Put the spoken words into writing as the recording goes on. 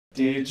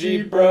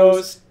Digi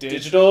Bros,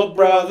 digital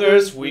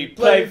brothers, we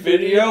play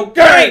video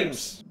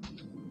games!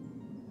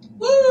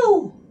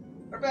 Woo!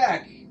 We're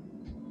back.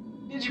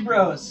 Digi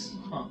Bros.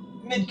 Huh.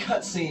 Mid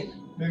cutscene.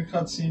 Mid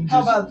cutscene.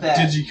 How about that?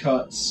 Digi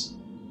cuts.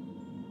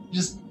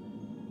 Just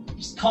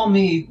call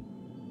me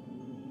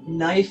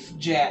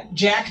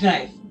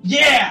Jackknife.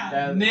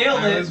 Yeah!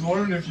 Nailed I it. was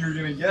wondering if you were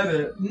gonna get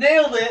it.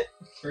 Nailed it.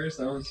 First,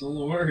 I was a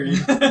little worried.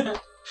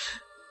 Nailed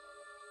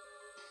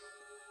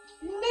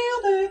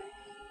it.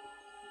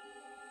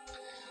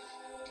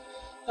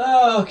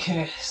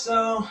 Okay,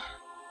 so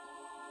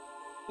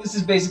this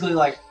is basically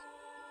like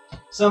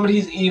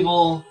somebody's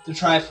evil. The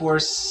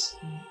Triforce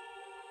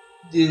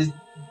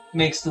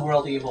makes the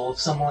world evil. If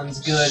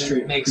someone's good,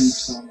 Straight it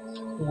makes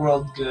the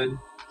world good.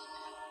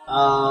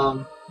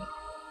 And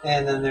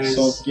then there's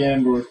So if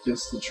Ganondorf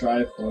gets the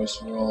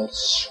Triforce, we're all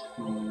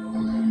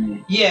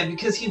screwed. yeah,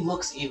 because he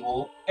looks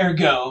evil.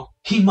 Ergo,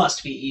 he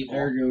must be evil.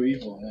 Ergo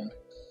evil, yeah.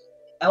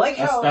 I like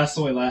how That's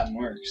the way Latin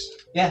works.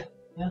 Yeah.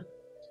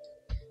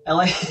 I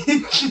like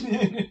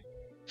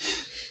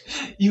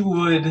you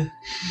would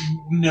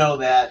know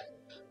that.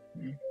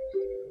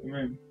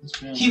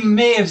 He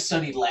may have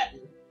studied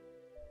Latin.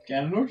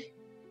 Ganondorf?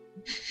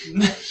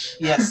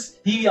 Yes,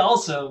 he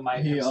also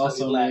might He have also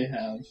studied may Latin.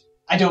 have.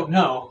 I don't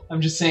know. I'm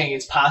just saying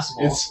it's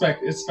possible.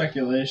 It's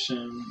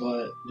speculation,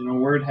 but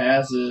word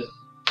has it.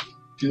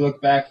 If you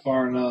look back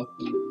far enough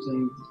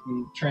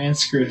in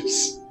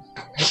transcripts,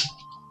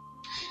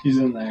 he's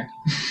in there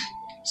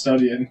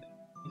studying.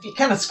 If you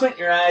kind of squint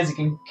your eyes, you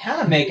can kind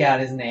of make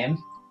out his name.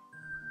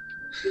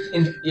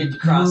 If you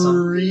cross him.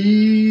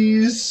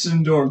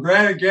 Grisendorf.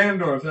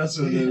 Ganondorf, that's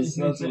what it is.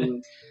 That's what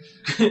it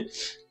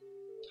is.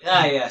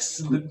 Ah,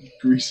 yes.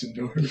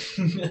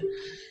 Grisendorf.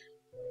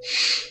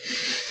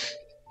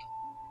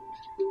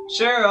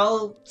 Sure,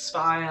 I'll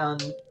spy on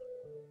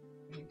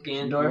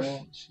Ganondorf.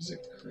 Oh, she's a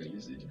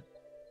crazy.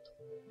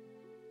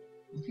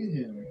 Look at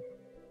him.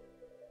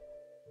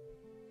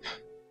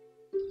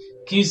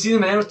 Can you see the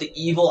man with the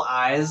evil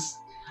eyes?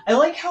 I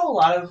like how a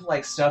lot of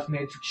stuff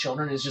made for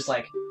children is just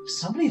like, if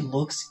somebody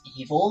looks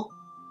evil,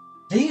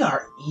 they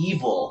are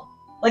evil.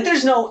 Like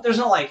there's no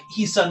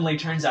he suddenly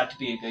turns out to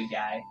be a good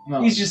guy.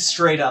 No. He's just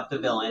straight up the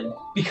villain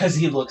because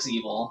he looks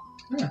evil.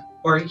 Yeah.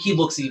 Or he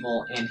looks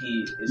evil and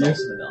he is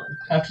also the villain.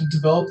 Have to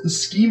develop the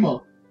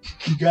schema.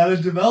 You gotta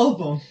develop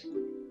them.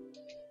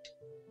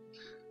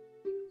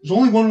 There's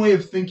only one way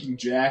of thinking,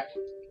 Jack.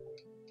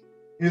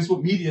 It is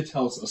what media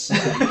tells us.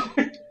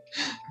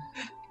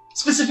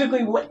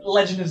 Specifically what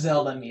Legend of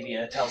Zelda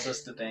media tells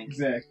us to think.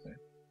 Exactly.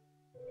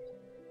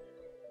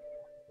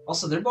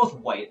 Also, they're both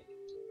white.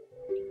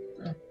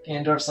 Yeah.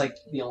 Ganondorf's like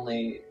the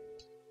only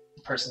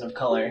person of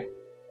color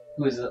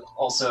who is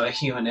also a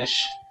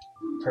humanish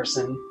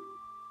person.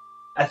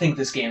 I think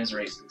this game is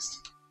racist.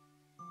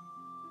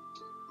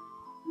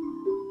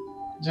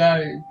 Yeah,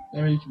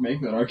 you can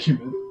make that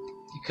argument.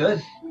 You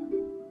could.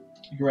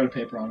 You can write a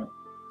paper on it.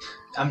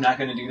 I'm not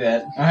going to do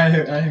that. I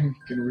am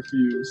gonna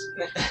refuse.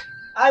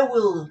 I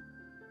will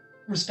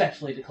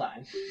respectfully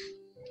decline.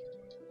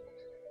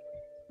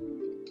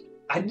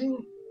 I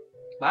didn't...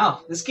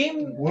 Wow, this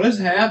game... What is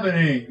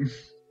happening?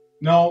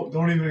 No,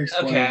 don't even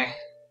explain. Okay.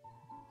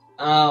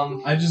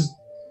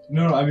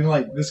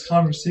 This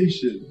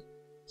conversation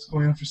is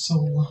going on for so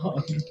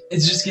long.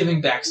 It's just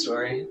giving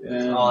backstory. Yeah.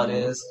 That's all it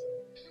is.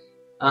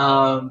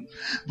 But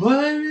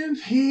I'm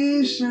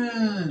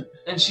impatient.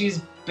 And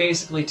she's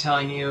basically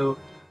telling you,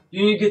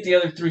 you need to get the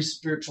other 3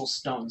 spiritual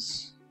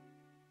stones.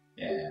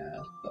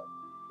 Yeah.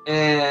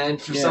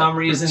 And for some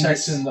reason...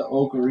 protecting the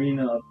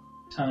Ocarina of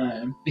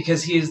Time.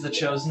 Because he is the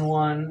chosen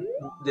one,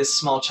 this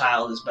small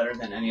child is better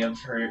than any of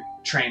her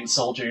trained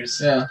soldiers.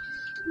 Yeah,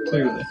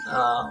 clearly.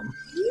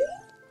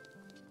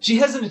 She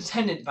has an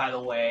attendant, by the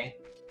way,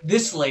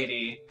 this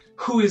lady,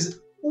 who is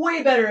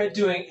way better at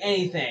doing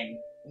anything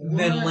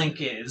than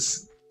Link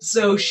is.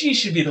 So she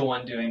should be the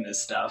one doing this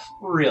stuff,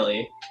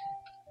 really.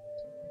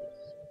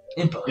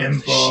 Impa.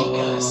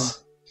 Sheikahs.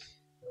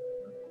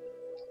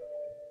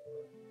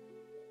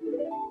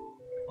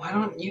 Why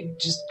don't you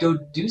just go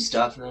do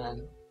stuff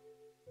then?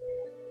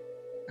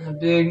 A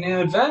big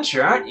new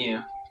adventure, aren't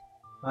you?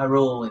 My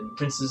role in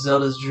Princess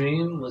Zelda's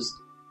dream was...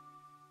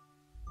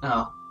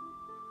 Oh.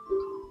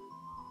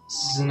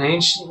 This is an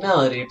ancient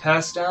melody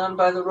passed down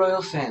by the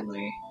royal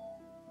family.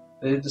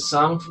 They did the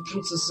song for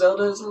Princess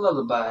Zelda as a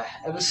lullaby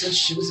ever since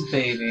she was a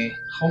baby.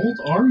 How old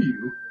are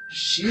you?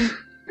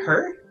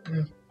 Her?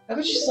 Yeah. I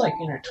bet she's like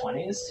in her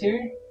 20s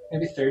here?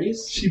 Maybe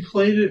 30s? She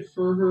played it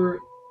for her...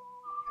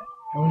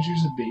 when she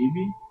was a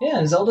baby?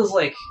 Yeah, Zelda's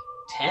like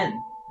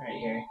 10 right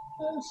here.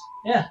 Yes.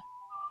 Yeah.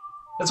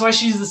 That's why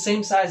she's the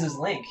same size as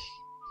Link,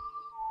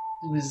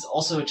 who is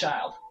also a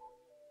child.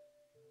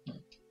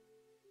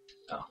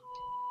 Oh.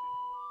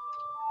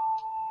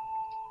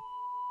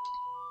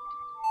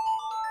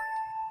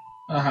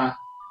 Uh-huh.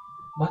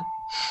 What?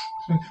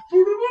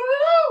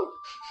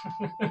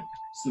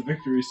 It's the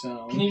victory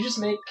sound. Can you just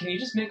make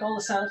all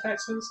the sound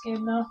effects for this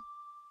game now?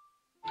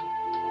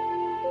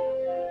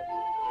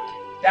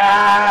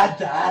 Da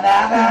da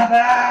da da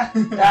da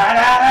da da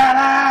da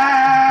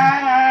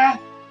da.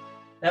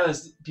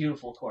 was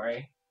beautiful,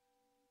 Corey.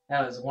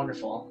 That was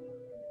wonderful.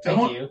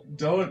 Thank you.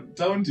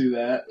 Don't do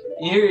that.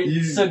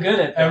 You're so good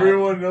at that.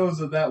 Everyone knows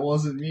that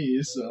wasn't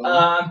me, so...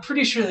 I'm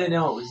pretty sure they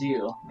know it was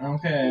you.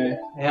 Okay.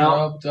 Yep.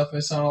 Well,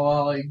 definitely sound a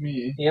lot like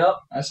me. Yep.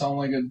 I sound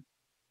like a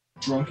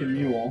drunken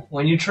mule.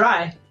 When you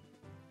try.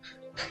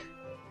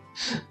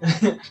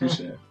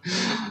 Touche.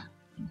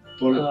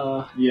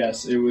 But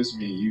yes, it was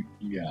me.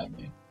 You got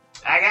me.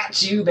 I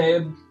got you,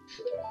 babe.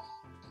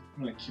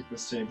 I'm gonna kick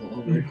this table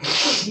over.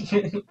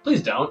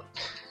 Please don't.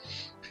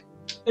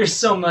 There's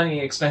so many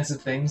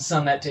expensive things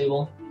on that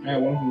table. Yeah,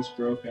 one of them's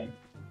broken.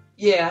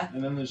 Yeah.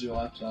 And then there's your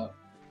laptop.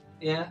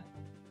 Yeah.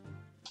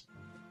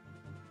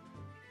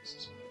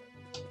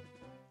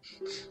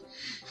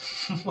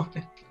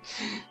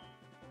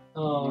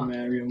 Oh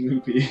man, I'm getting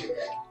loopy.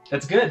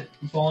 That's good.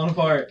 I'm falling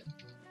apart.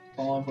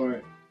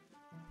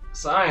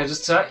 Sorry, I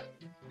just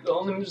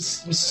only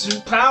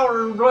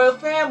power royal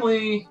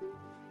family.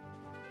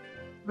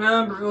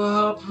 Remember, we'll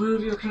help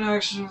prove your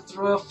connection with the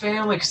royal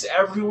family, because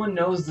everyone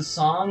knows the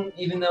song,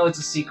 even though it's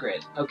a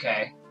secret.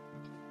 Okay.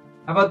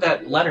 How about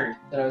that letter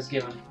that I was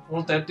given?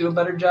 Won't that do a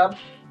better job?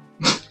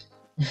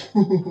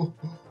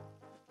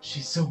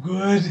 She's so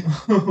good.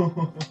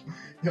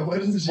 Yeah, why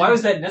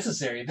was that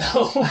necessary,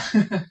 though?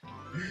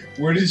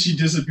 Where did she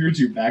disappear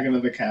to? Back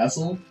into the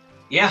castle?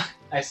 Yeah,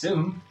 I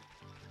assume.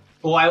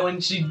 But why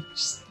wouldn't she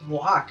just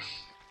walk?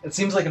 It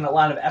seems like a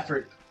lot of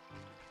effort.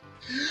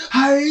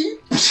 Hi!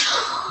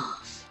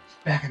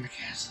 Back in the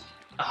castle.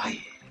 Oh, yeah.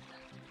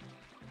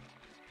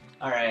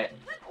 Alright.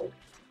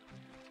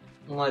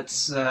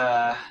 Let's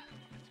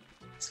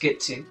get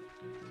to...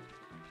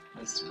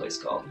 What's this place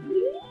called?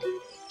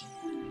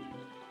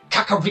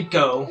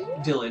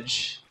 Caca-riko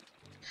Village.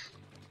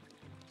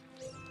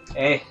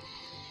 Hey.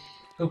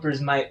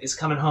 Hooper's Might is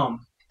coming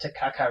home to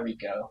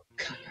Caca-riko.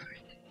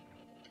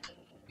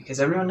 Because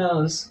everyone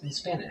knows in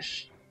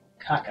Spanish,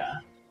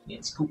 caca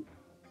means poop.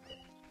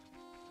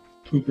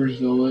 Pooper's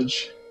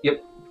Village.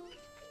 Yep.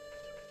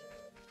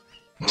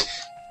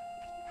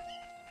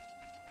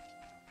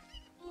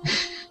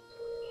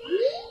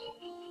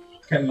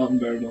 Got nothing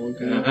better to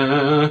look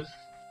at.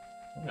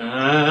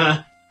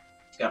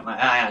 Got my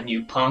eye on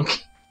you,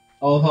 punk.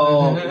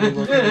 Oh, when you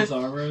look at his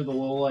armor, the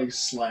little like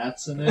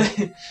slats in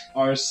it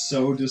are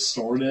so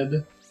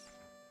distorted.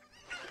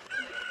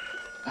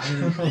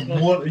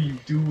 What are you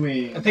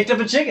doing? I picked up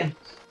a chicken.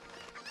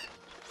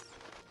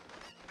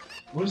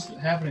 What is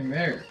happening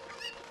there?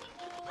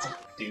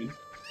 Dude.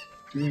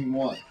 Doing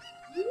what?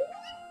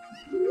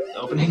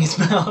 Opening his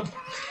mouth.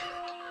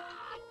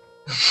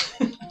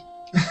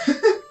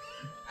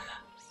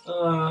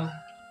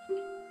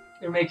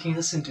 They're making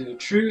this into a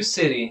true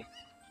city.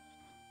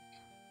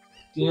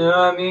 You know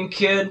what I mean,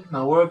 kid?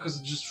 My workers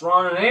are just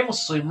running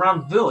aimlessly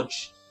around the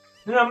village.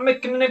 They're not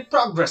making any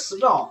progress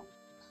at all.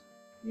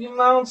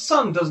 My own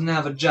son doesn't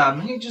have a job,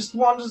 and he just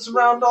wanders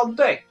around all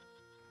day.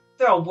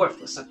 They're all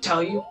worthless, I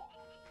tell you.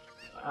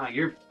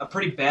 You're a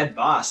pretty bad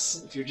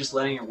boss if you're just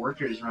letting your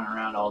workers run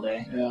around all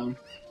day. Yeah.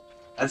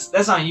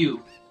 That's on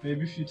you.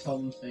 Maybe if you tell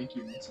them thank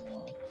you once in a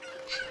while.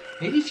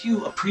 Maybe if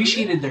you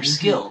appreciated their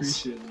skills.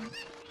 Appreciate them.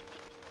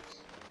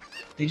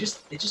 They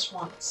just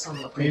want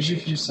some appreciation.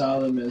 Maybe if you saw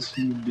them as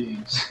human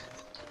beings.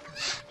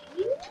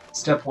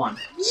 Step 1.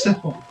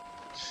 Step 1.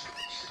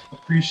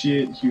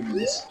 Appreciate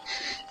humans.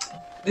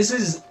 This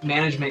is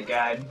Management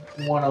Guide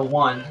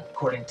 101,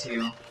 according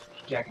to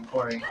Jack and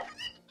Corey.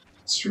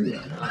 It's true.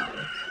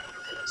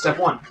 Step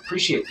 1,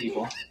 appreciate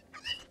people.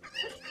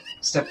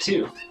 Step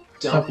 2, don't.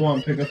 Step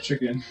 1, pick up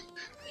chicken.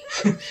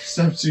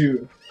 Step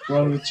 2,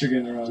 run with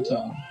chicken around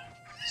town.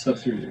 Step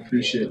 3,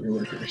 appreciate your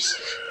workers.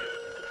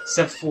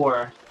 Step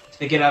 4, if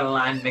they get out of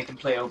line, make them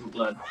play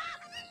Overblood.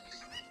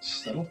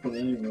 That'll put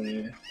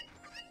anybody.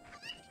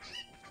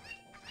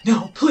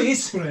 No,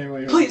 please! Put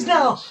anybody Please, over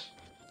no! the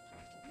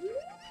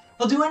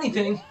I'll do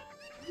anything.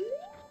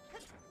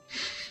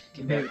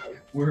 Get back.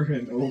 We're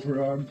in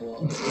over our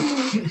blood.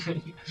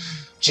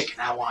 Chicken,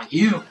 I want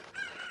you.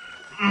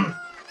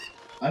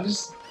 I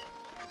just...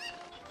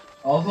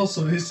 Although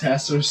some of these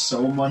tasks are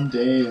so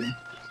mundane.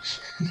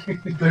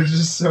 They're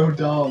just so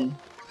dumb.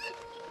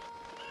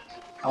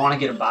 I want to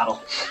get a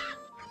bottle.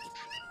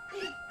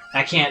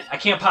 I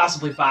can't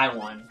possibly buy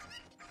one.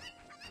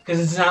 Because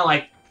it's not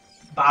like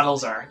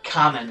bottles are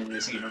common in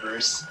this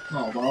universe.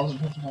 No, bottles are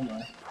tough to come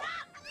by.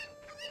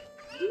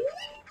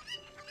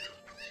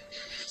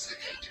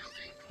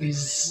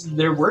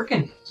 They're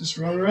working. Just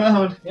run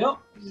around. Yep,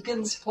 he's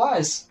getting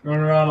supplies. Run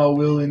around all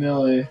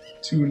willy-nilly,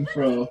 to and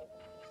fro.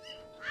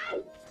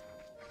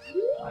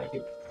 Like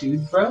a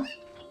dude, bro?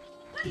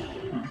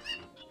 Huh.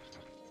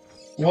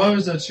 Why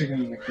was that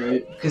chicken in the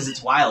crate? Because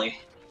it's wily.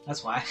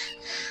 That's why.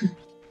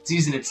 It's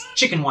using its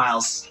chicken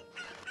wiles.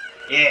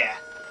 Yeah.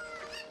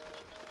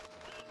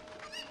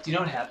 Do you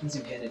know what happens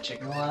if you hit a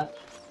chicken a lot?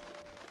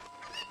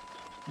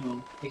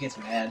 No. It gets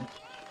mad.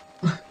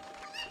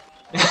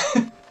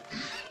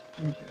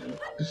 Okay.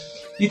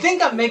 You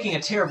think I'm making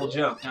a terrible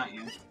joke, don't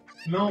you?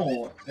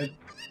 No.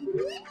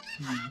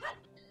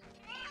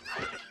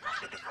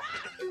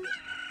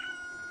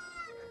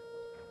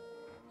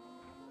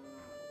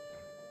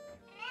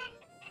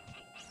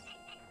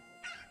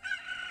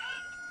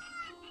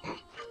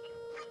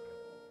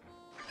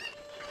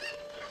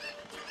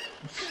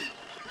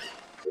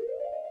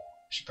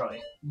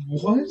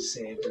 What?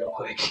 Saved real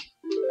quick.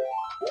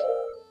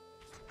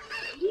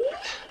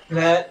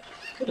 That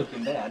could have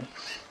been bad.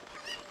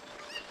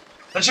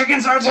 The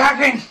chickens are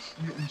attacking!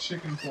 I'm getting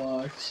chicken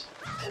pox.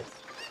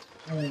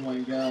 Oh my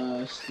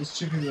gosh. Those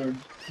chickens are...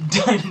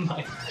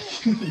 Dynamite.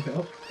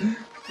 Yep.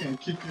 Gonna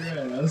kick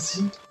your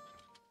ass.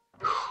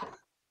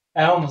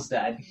 I almost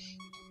died.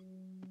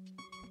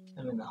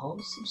 I'm in the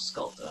house of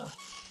Skulta.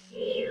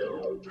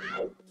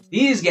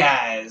 These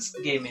guys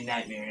gave me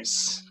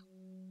nightmares.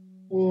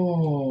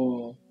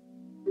 Oh.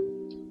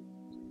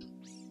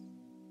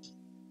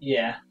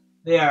 Yeah,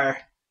 they are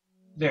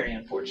very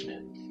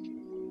unfortunate.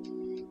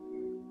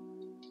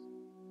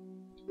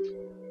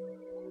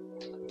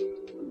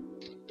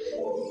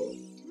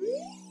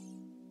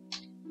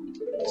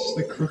 Just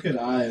the crooked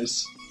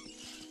eyes.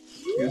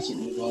 I guess it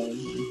really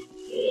bothers me.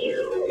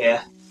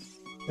 Yeah,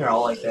 they're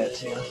all like that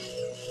too.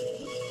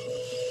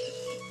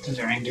 To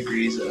varying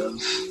degrees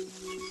of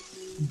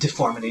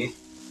deformity.